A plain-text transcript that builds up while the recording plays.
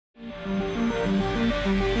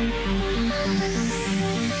Hello,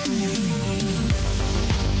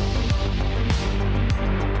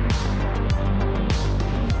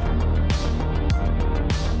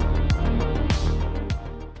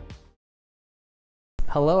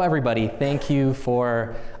 everybody. Thank you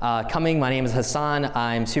for coming. My name is Hassan.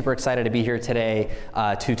 I'm super excited to be here today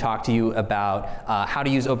to talk to you about how to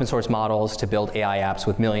use open source models to build AI apps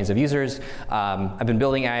with millions of users. I've been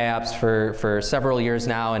building AI apps for several years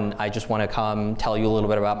now, and I just want to come tell you a little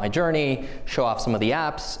bit about my journey, show off some of the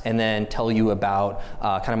apps, and then tell you about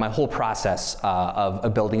kind of my whole process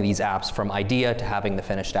of building these apps from idea to having the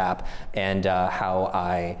finished app, and how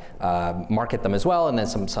I market them as well, and then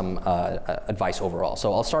some advice overall.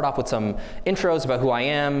 So I'll start off with some intros about who I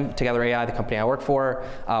am, Together AI, the company I work for,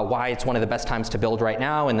 why it's one of the best times to build right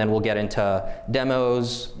now, and then we'll get into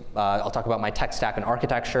demos. I'll talk about my tech stack and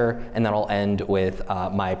architecture, and then I'll end with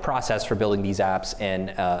my process for building these apps and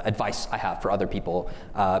advice I have for other people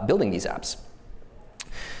building these apps.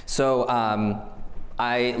 So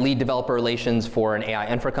I lead developer relations for an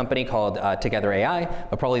AI infra company called Together AI,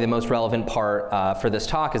 but probably the most relevant part for this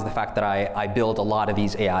talk is the fact that I build a lot of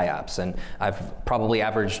these AI apps, and I've probably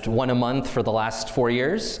averaged one a month for the last 4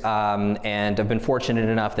 years, and I've been fortunate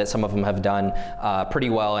enough that some of them have done pretty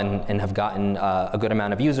well and have gotten a good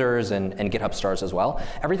amount of users and GitHub stars as well.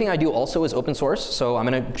 Everything I do also is open source, so I'm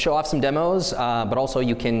going to show off some demos, but also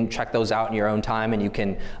you can check those out in your own time, and you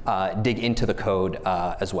can dig into the code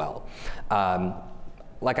as well.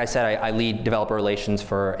 Like I said, I lead developer relations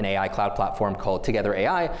for an AI cloud platform called Together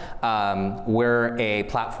AI. We're a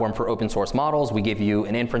platform for open source models. We give you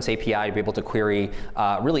an inference API to be able to query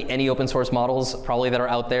really any open source models probably that are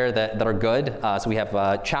out there that are good. So we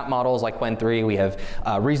have chat models like Qwen 3. We have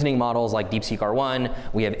reasoning models like DeepSeek R1.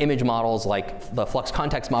 We have image models like the Flux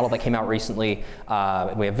Context model that came out recently.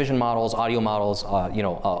 We have vision models, audio models,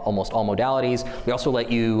 almost all modalities. We also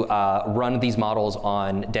let you run these models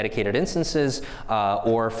on dedicated instances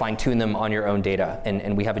or fine-tune them on your own data.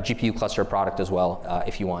 And we have a GPU cluster product as well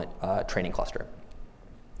if you want a training cluster.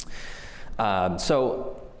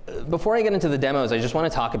 So before I get into the demos, I just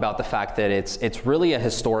want to talk about the fact that it's really a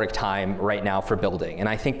historic time right now for building. And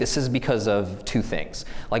I think this is because of two things.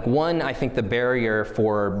 Like one, I think the barrier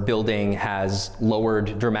for building has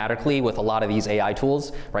lowered dramatically with a lot of these AI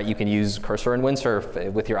tools, right? You can use Cursor and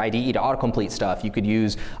Windsurf with your IDE to autocomplete stuff. You could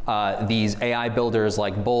use these AI builders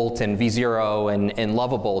like Bolt and V0 and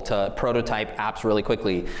Lovable to prototype apps really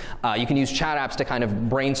quickly. You can use chat apps to kind of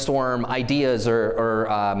brainstorm ideas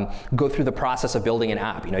or go through the process of building an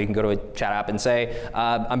app. You can go to a chat app and say,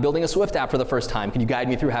 I'm building a Swift app for the first time. Can you guide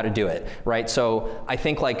me through how to do it, right? So I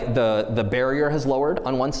think like the barrier has lowered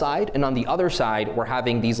on one side, and on the other side, we're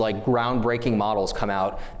having these like groundbreaking models come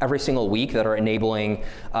out every single week that are enabling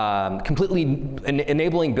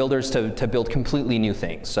builders to build completely new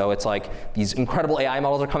things. So it's like these incredible AI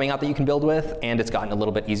models are coming out that you can build with, and it's gotten a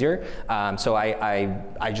little bit easier. So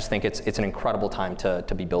I just think it's an incredible time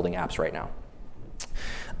to be building apps right now.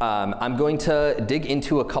 I'm going to dig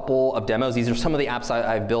into a couple of demos. These are some of the apps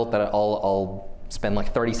I've built that I'll spend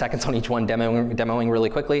like 30 seconds on each one demoing really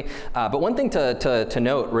quickly. But one thing to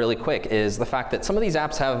note really quick is the fact that some of these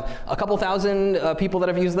apps have a couple thousand people that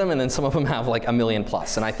have used them, and then some of them have like 1 million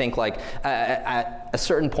plus. And I think like at a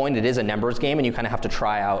certain point it is a numbers game, and you kind of have to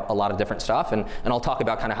try out a lot of different stuff. And I'll talk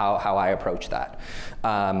about kind of how I approach that.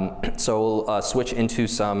 So we'll switch into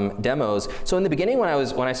some demos. So in the beginning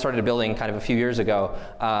when I started building kind of a few years ago,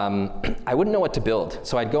 I wouldn't know what to build.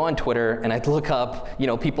 So I'd go on Twitter and I'd look up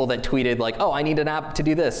people that tweeted like, oh, I need an app to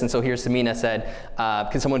do this. And so here Samina said,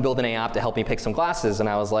 can someone build an AI app to help me pick some glasses? And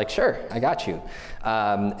I was like, sure, I got you.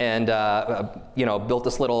 Built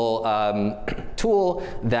this little tool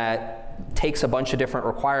that takes a bunch of different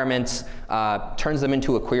requirements, turns them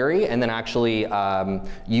into a query, and then actually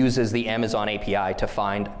uses the Amazon API to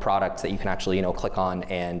find products that you can actually click on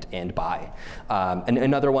and buy. And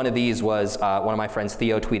another one of these was one of my friends,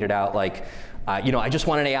 Theo, tweeted out like, I just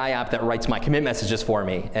want an AI app that writes my commit messages for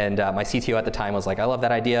me. And my CTO at the time was like, I love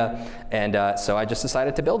that idea. And so I just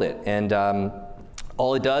decided to build it. And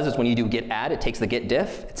all it does is when you do git add, it takes the git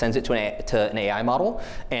diff, it sends it to an AI model,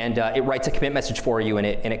 and it writes a commit message for you, and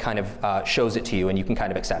it kind of shows it to you, and you can kind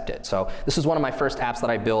of accept it. So this is one of my first apps that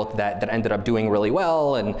I built that ended up doing really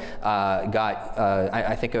well, and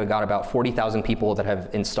I think it got about 40,000 people that have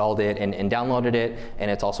installed it and downloaded it, and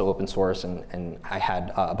it's also open source, and I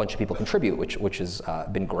had a bunch of people contribute, which has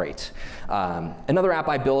been great. Another app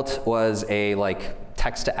I built was a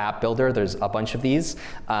text to app builder. There's a bunch of these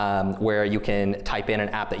where you can type in an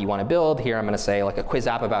app that you want to build. Here I'm going to say like a quiz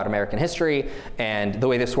app about American history. And the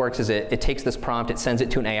way this works is it takes this prompt, it sends it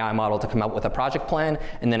to an AI model to come up with a project plan,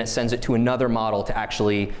 and then it sends it to another model to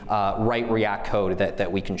actually write React code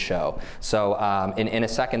that we can show. So in a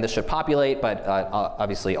second this should populate, but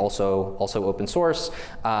obviously also open source.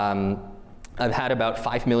 I've had about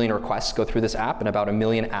 5 million requests go through this app and about 1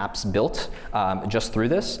 million apps built just through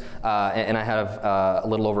this. And I have a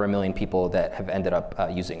little over 1 million people that have ended up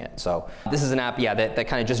using it. So this is an app, yeah, that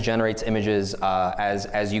kind of just generates images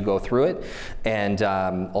as you go through it. And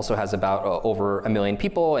also has about over 1 million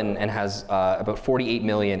people and has about 48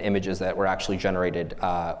 million images that were actually generated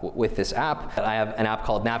with this app. I have an app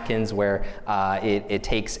called Napkins where it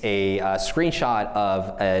takes a screenshot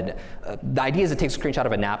of the idea is it takes a screenshot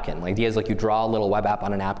of a napkin. Like, the idea is like you draw a little web app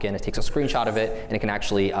on a napkin, it takes a screenshot of it, and it can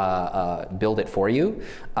actually build it for you.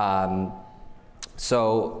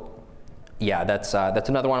 So yeah, that's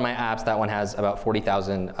another one of my apps. That one has about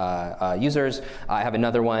 40,000 users. I have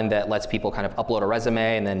another one that lets people kind of upload a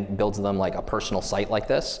resume and then builds them like a personal site like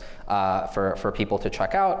this for people to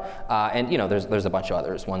check out. And you know, there's a bunch of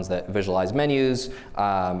others, ones that visualize menus.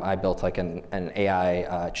 I built like an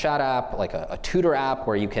AI chat app, like a tutor app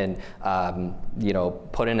where you can you know,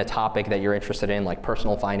 put in a topic that you're interested in, like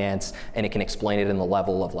personal finance, and it can explain it in the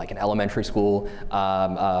level of like an elementary school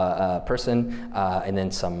person, and then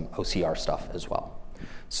some OCR stuff as well.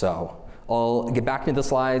 So I'll get back into the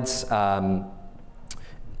slides.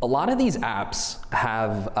 A lot of these apps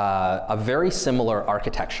have a very similar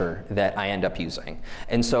architecture that I end up using.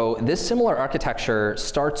 And so this similar architecture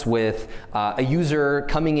starts with a user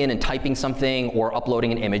coming in and typing something or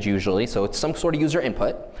uploading an image usually. So it's some sort of user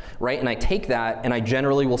input, right? And I take that and I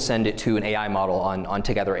generally will send it to an AI model on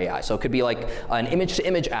Together AI. So it could be like an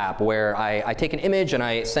image-to-image app where I take an image and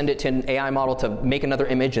I send it to an AI model to make another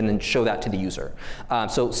image and then show that to the user.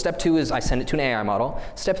 So step 2 is I send it to an AI model.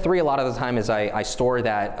 Step 3 a lot of the time is I store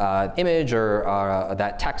that image or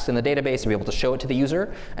that text in the database to be able to show it to the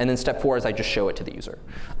user. And then step 4 is I just show it to the user.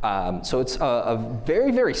 So it's a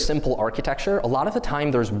very, very simple architecture. A lot of the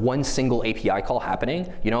time there's one single API call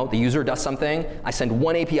happening. You know, the user does something, I send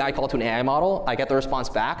one API call to an AI model, I get the response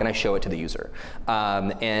back, and I show it to the user.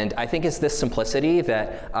 And I think it's this simplicity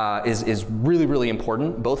that is really, really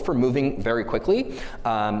important, both for moving very quickly,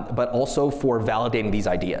 but also for validating these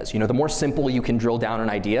ideas. You know, the more simple you can drill down an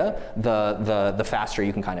idea, the faster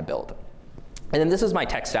you can kind of build. And then this is my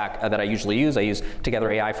tech stack that I usually use. I use Together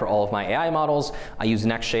AI for all of my AI models. I use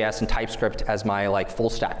Next.js and TypeScript as my like full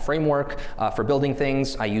stack framework for building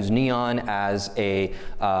things. I use Neon as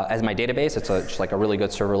my database. It's just like a really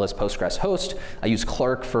good serverless Postgres host. I use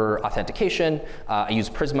Clerk for authentication. I use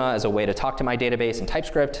Prisma as a way to talk to my database in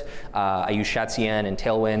TypeScript. I use Shatsian and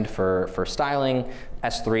Tailwind for styling.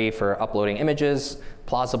 S3 for uploading images,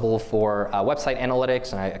 Plausible for website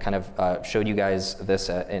analytics, and I kind of showed you guys this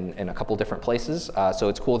in a couple different places. So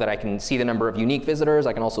it's cool that I can see the number of unique visitors.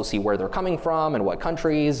 I can also see where they're coming from and what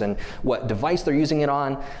countries and what device they're using it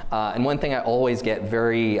on. And one thing I always get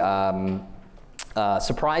very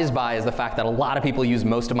surprised by is the fact that a lot of people use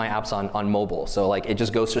most of my apps on mobile. So like it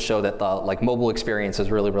just goes to show that the like mobile experience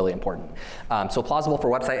is really, really important. So Plausible for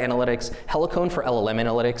website analytics, Helicone for LLM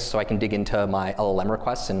analytics, so I can dig into my LLM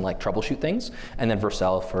requests and like troubleshoot things, and then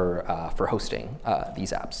Vercel for hosting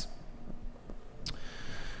these apps.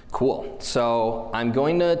 Cool. So I'm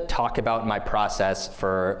going to talk about my process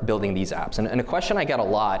for building these apps. And a question I get a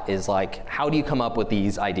lot is like, how do you come up with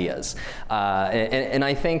these ideas? And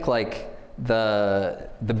I think like the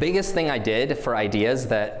biggest thing I did for ideas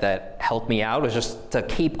that helped me out was just to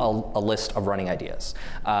keep a list of running ideas.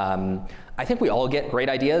 I think we all get great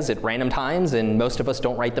ideas at random times, and most of us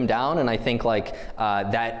don't write them down, and I think like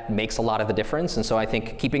that makes a lot of the difference. And so I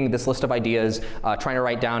think keeping this list of ideas, trying to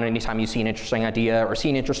write down anytime you see an interesting idea or see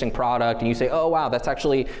an interesting product and you say, oh wow, that's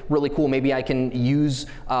actually really cool, maybe I can use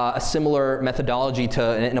a similar methodology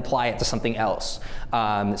and apply it to something else.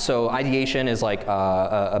 So ideation is like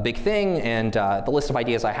a big thing, and the list of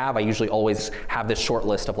ideas I have, I usually always have this short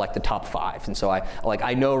list of like the top 5. And so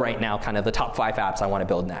I know right now kind of the top 5 apps I want to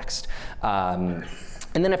build next.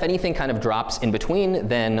 And then if anything kind of drops in between,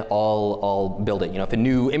 then I'll build it. You know, if a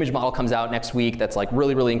new image model comes out next week that's like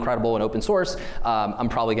really, really incredible and open source, I'm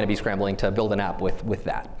probably going to be scrambling to build an app with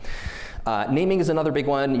that. Naming is another big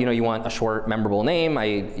one. You want a short, memorable name.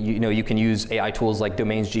 You can use AI tools like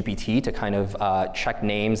Domains GPT to kind of check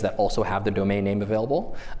names that also have the domain name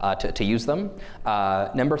available to use them.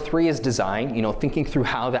 Number 3 is design. Thinking through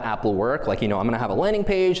how the app will work. Like, I'm going to have a landing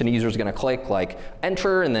page, and the user is going to click like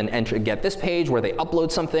enter, and then get this page where they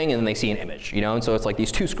upload something, and then they see an image. And so it's like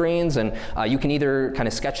these 2 screens, and you can either kind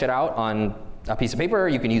of sketch it out on a piece of paper,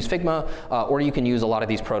 you can use Figma, or you can use a lot of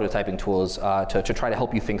these prototyping tools to try to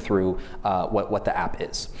help you think through what the app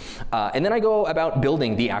is. And then I go about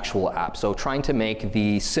building the actual app, so trying to make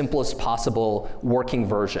the simplest possible working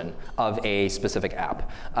version of a specific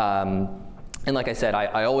app. And like I said,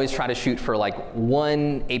 I always try to shoot for like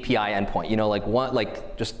one API endpoint,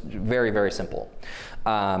 like just very, very simple.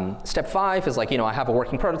 Step 5 is like, I have a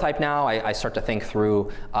working prototype now. I start to think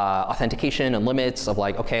through authentication and limits of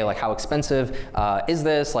like, okay, like how expensive is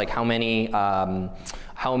this? Like how many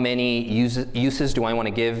uses do I want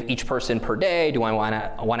to give each person per day? Do I want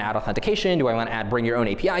to add authentication? Do I want to add bring your own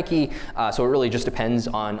API key? So it really just depends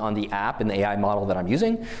on the app and the AI model that I'm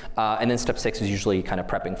using. And then step 6 is usually kind of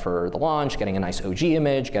prepping for the launch, getting a nice OG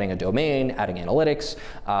image, getting a domain, adding analytics,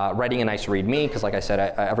 writing a nice README, because like I said,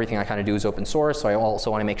 everything I kind of do is open source, so I also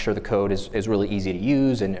want to make sure the code is really easy to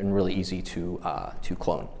use and really easy to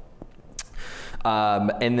clone.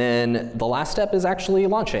 And then the last step is actually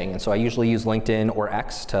launching. And so I usually use LinkedIn or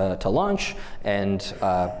X to launch and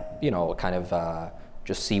kind of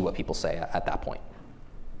just see what people say at that point.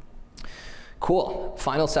 Cool,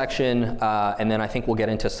 final section, and then I think we'll get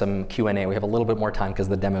into some Q&A. We have a little bit more time because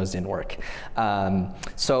the demos didn't work.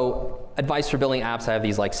 So advice for building apps, I have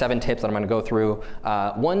these like 7 tips that I'm going to go through.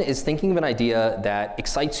 One is thinking of an idea that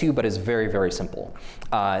excites you but is very, very simple,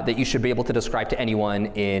 that you should be able to describe to anyone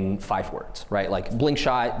in 5 words, right? Like blink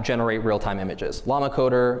shot, generate real-time images. Llama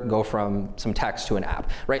Coder, go from some text to an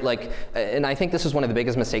app, right? Like, and I think this is one of the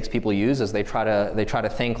biggest mistakes people use is they try to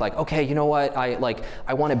think like, okay, you know what?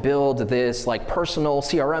 I want to build this like personal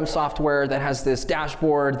CRM software that has this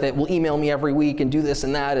dashboard that will email me every week and do this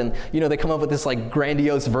and that, and they come up with this like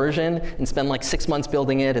grandiose version and spend like 6 months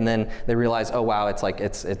building it, and then they realize, oh wow, this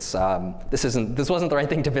wasn't the right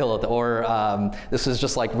thing to build, or this is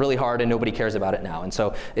just like really hard and nobody cares about it now. And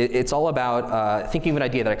so it's all about thinking of an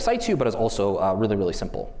idea that excites you but is also really, really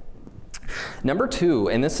simple. Number 2,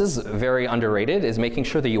 and this is very underrated, is making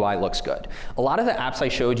sure the UI looks good. A lot of the apps I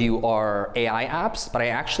showed you are AI apps, but I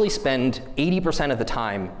actually spend 80% of the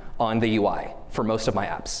time on the UI for most of my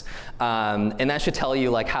apps. And that should tell you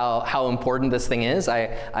like how important this thing is.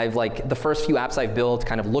 I've like the first few apps I've built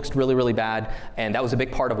kind of looks really, really bad, and that was a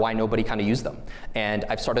big part of why nobody kind of used them. And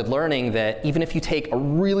I've started learning that even if you take a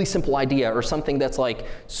really simple idea or something that's like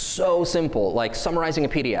so simple, like summarizing a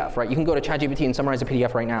PDF, right? You can go to ChatGPT and summarize a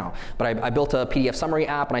PDF right now. But I built a PDF summary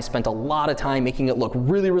app, and I spent a lot of time making it look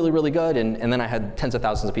really, really, really good, and then I had tens of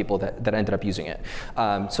thousands of people that ended up using it.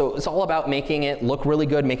 So it's all about making it look really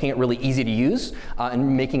good, making it really easy to use,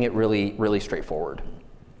 and making it really, really straightforward.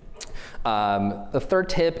 The third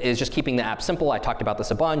tip is just keeping the app simple. I talked about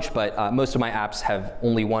this a bunch, but most of my apps have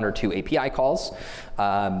only 1 or 2 API calls.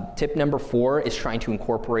 Tip number 4 is trying to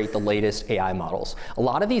incorporate the latest AI models. A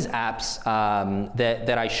lot of these apps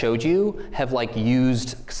that I showed you have like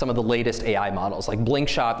used some of the latest AI models, like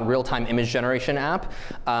Blinkshot, the real-time image generation app.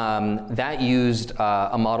 That used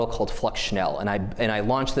a model called Flux-Schnell, and I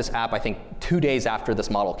launched this app I think 2 days after this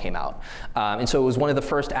model came out. And so it was one of the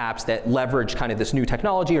first apps that leveraged kind of this new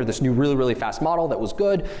technology or this new really, really fast model that was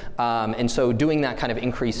good. And so doing that kind of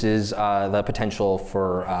increases the potential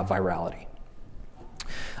for virality.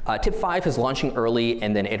 Tip 5 is launching early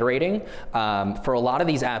and then iterating. For a lot of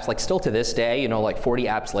these apps, like still to this day, like 40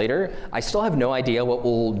 apps later, I still have no idea what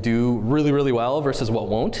will do really, really well versus what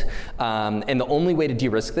won't. And the only way to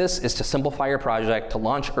de-risk this is to simplify your project, to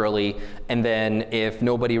launch early, and then if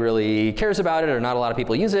nobody really cares about it or not a lot of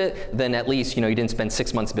people use it, then at least you didn't spend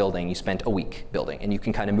 6 months building, you spent a week building, and you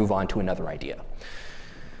can kind of move on to another idea.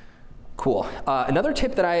 Cool. Another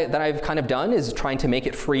tip that I've kind of done is trying to make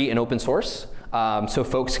it free and open source. So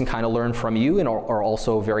folks can kind of learn from you and are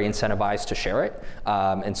also very incentivized to share it.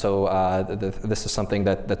 And so this is something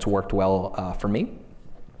that's worked well for me.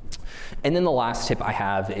 And then the last tip I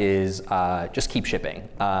have is just keep shipping.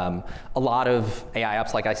 A lot of AI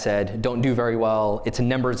apps, like I said, don't do very well. It's a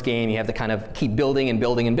numbers game. You have to kind of keep building and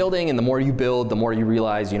building and building, and the more you build, the more you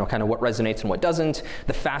realize, kind of what resonates and what doesn't.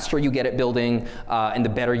 The faster you get at building, and the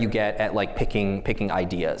better you get at like picking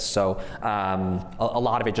ideas. So a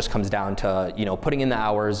lot of it just comes down to putting in the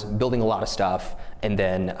hours, building a lot of stuff, and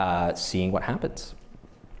then seeing what happens.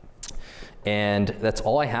 And that's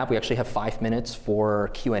all I have. We actually have 5 minutes for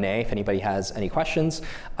Q&A if anybody has any questions.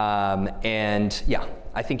 And yeah,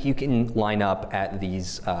 I think you can line up at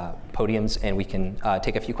these podiums and we can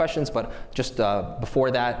take a few questions. But just before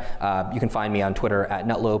that, you can find me on Twitter at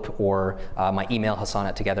Nutlope or my email,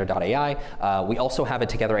 hassan@together.ai. We also have a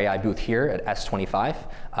Together AI booth here at S25.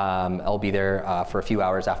 I'll be there for a few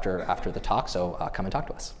hours after the talk, so come and talk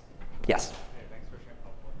to us. Yes?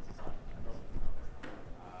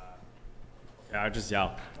 Yeah, I'll just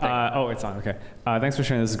yell. Oh, it's on, okay. Thanks for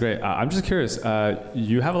sharing, this is great. I'm just curious,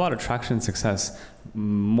 you have a lot of traction and success,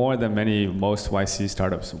 more than most YC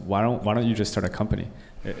startups. Why don't you just start a company?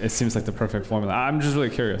 It seems like the perfect formula. I'm just really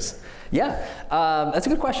curious. Yeah, that's a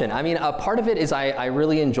good question. I mean, part of it is I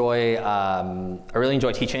really enjoy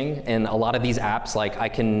teaching, and a lot of these apps, like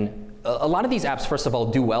a lot of these apps, first of all,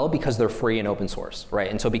 do well because they're free and open source, right?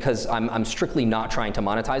 And so because I'm strictly not trying to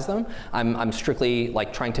monetize them, I'm strictly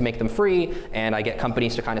like trying to make them free, and I get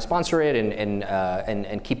companies to kind of sponsor it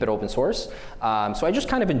and keep it open source. So I just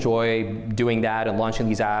kind of enjoy doing that and launching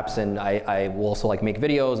these apps, and I will also like make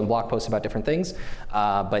videos and blog posts about different things.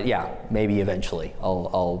 But yeah, maybe eventually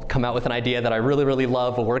I'll come out with an idea that I really, really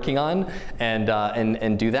love working on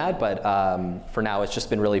and do that. But for now, it's just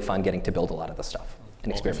been really fun getting to build a lot of this stuff.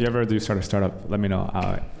 If you ever do start a startup, let me know.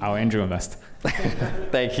 I'll angel invest.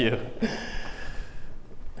 Thank you.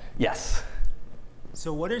 Yes.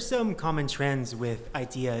 So what are some common trends with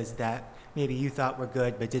ideas that maybe you thought were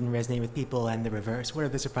good but didn't resonate with people, and the reverse? What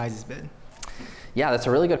have the surprises been? Yeah, that's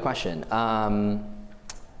a really good question.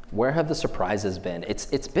 Where have the surprises been?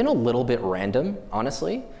 It's been a little bit random,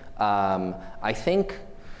 honestly. I think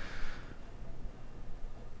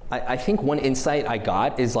one insight I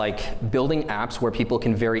got is like building apps where people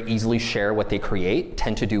can very easily share what they create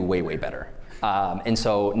tend to do way, way better. And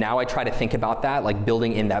so now I try to think about that, like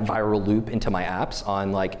building in that viral loop into my apps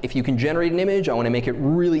on like, if you can generate an image, I want to make it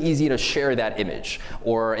really easy to share that image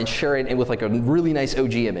and share it with like a really nice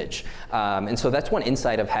OG image. And so that's one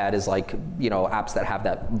insight I've had is like, apps that have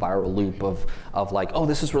that viral loop of like, oh,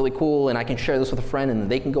 this is really cool and I can share this with a friend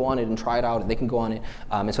and they can go on it and try it out and they can go on it.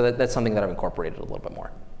 And so that's something that I've incorporated a little bit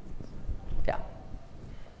more. Yeah.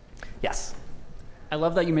 Yes. I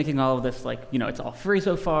love that you're making all of this, like, it's all free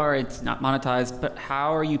so far, it's not monetized, but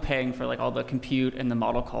how are you paying for like all the compute and the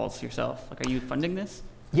model calls yourself? Like, are you funding this?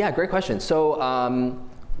 Yeah, great question. So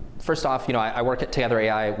first off, I work at Together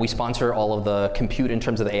AI. We sponsor all of the compute in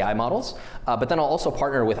terms of the AI models, but then I'll also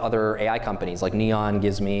partner with other AI companies. Like Neon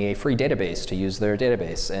gives me a free database to use their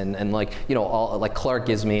database, and like like Clark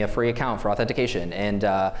gives me a free account for authentication. And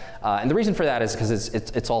the reason for that is because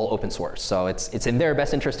it's all open source. So it's in their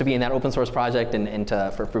best interest to be in that open source project and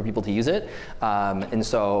for people to use it. And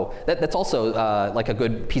so that's also like a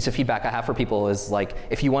good piece of feedback I have for people is like,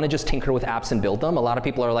 if you want to just tinker with apps and build them, a lot of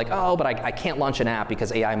people are like, oh, but I can't launch an app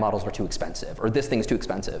because AI models are too expensive, or this thing's too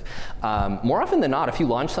expensive. More often than not, if you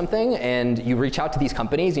launch something and you reach out to these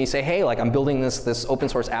companies and you say, hey, like I'm building this open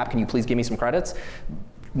source app, can you please give me some credits?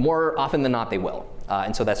 More often than not, they will.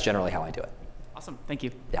 And so that's generally how I do it. Awesome, thank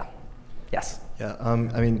you. Yeah, yes. Yeah, I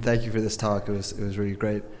mean, thank you for this talk. It was really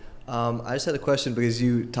great. I just had a question because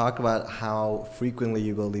you talk about how frequently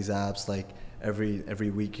you build these apps, like every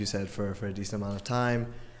week you said for a decent amount of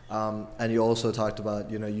time. And you also talked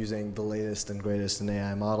about using the latest and greatest in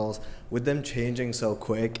AI models. With them changing so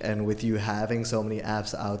quick and with you having so many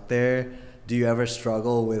apps out there, do you ever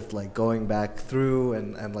struggle with like going back through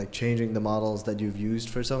and like changing the models that you've used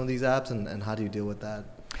for some of these apps, and how do you deal with that?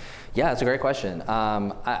 Yeah, that's a great question.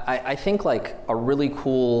 I think like a really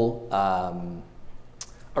cool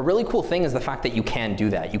thing is the fact that you can do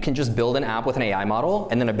that. You can just build an app with an AI model,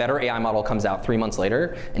 and then a better AI model comes out 3 months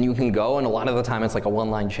later, and you can go, and a lot of the time it's like a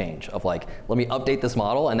one-line change of like, let me update this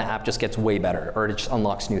model, and the app just gets way better, or it just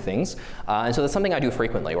unlocks new things. And so that's something I do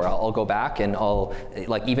frequently, where I'll go back and I'll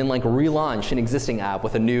even relaunch an existing app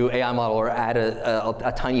with a new AI model or add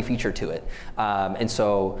a tiny feature to it. And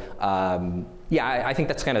so, yeah, I think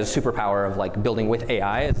that's kind of the superpower of like building with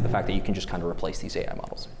AI is the fact that you can just kind of replace these AI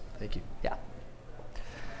models. Thank you. Yeah.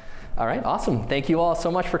 All right, awesome. Thank you all so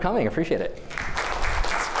much for coming. Appreciate it.